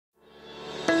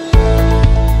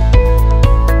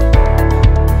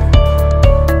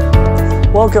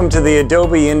Welcome to the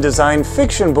Adobe Indesign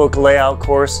Fiction Book Layout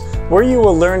course, where you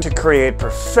will learn to create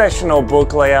professional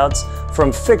book layouts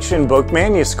from fiction book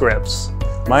manuscripts.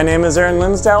 My name is Aaron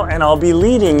Linsdau, and I'll be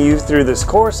leading you through this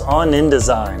course on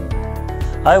InDesign.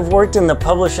 I've worked in the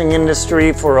publishing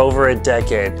industry for over a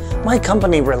decade. My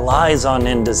company relies on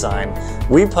InDesign.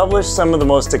 We publish some of the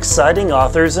most exciting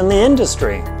authors in the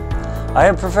industry. I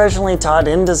have professionally taught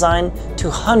InDesign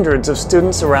to hundreds of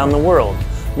students around the world.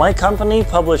 My company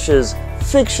publishes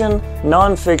fiction,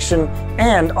 nonfiction,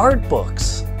 and art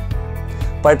books.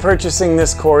 By purchasing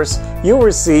this course, you'll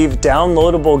receive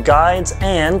downloadable guides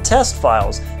and test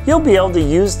files. You'll be able to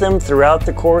use them throughout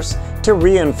the course to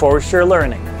reinforce your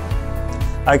learning.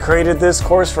 I created this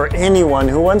course for anyone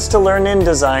who wants to learn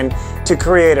InDesign to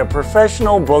create a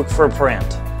professional book for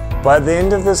print. By the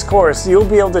end of this course, you'll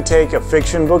be able to take a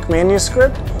fiction book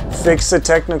manuscript, fix the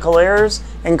technical errors,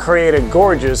 and create a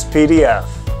gorgeous PDF.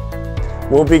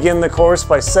 We'll begin the course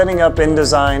by setting up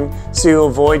InDesign so you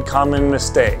avoid common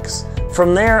mistakes.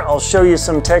 From there, I'll show you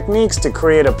some techniques to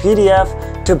create a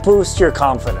PDF to boost your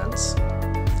confidence.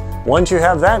 Once you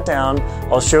have that down,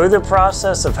 I'll show you the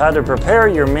process of how to prepare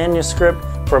your manuscript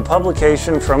for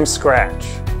publication from scratch.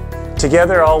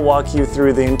 Together, I'll walk you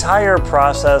through the entire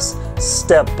process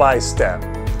step by step.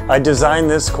 I designed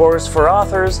this course for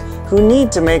authors who need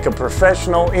to make a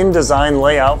professional InDesign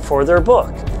layout for their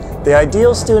book. The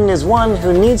ideal student is one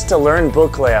who needs to learn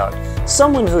book layout,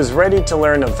 someone who's ready to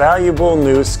learn a valuable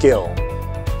new skill.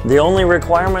 The only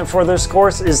requirement for this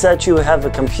course is that you have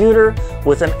a computer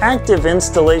with an active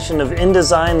installation of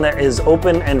InDesign that is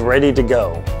open and ready to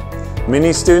go.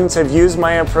 Many students have used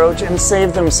my approach and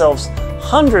saved themselves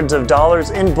hundreds of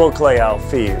dollars in book layout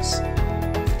fees.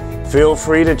 Feel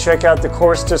free to check out the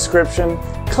course description,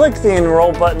 click the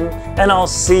Enroll button, and I'll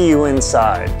see you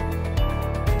inside.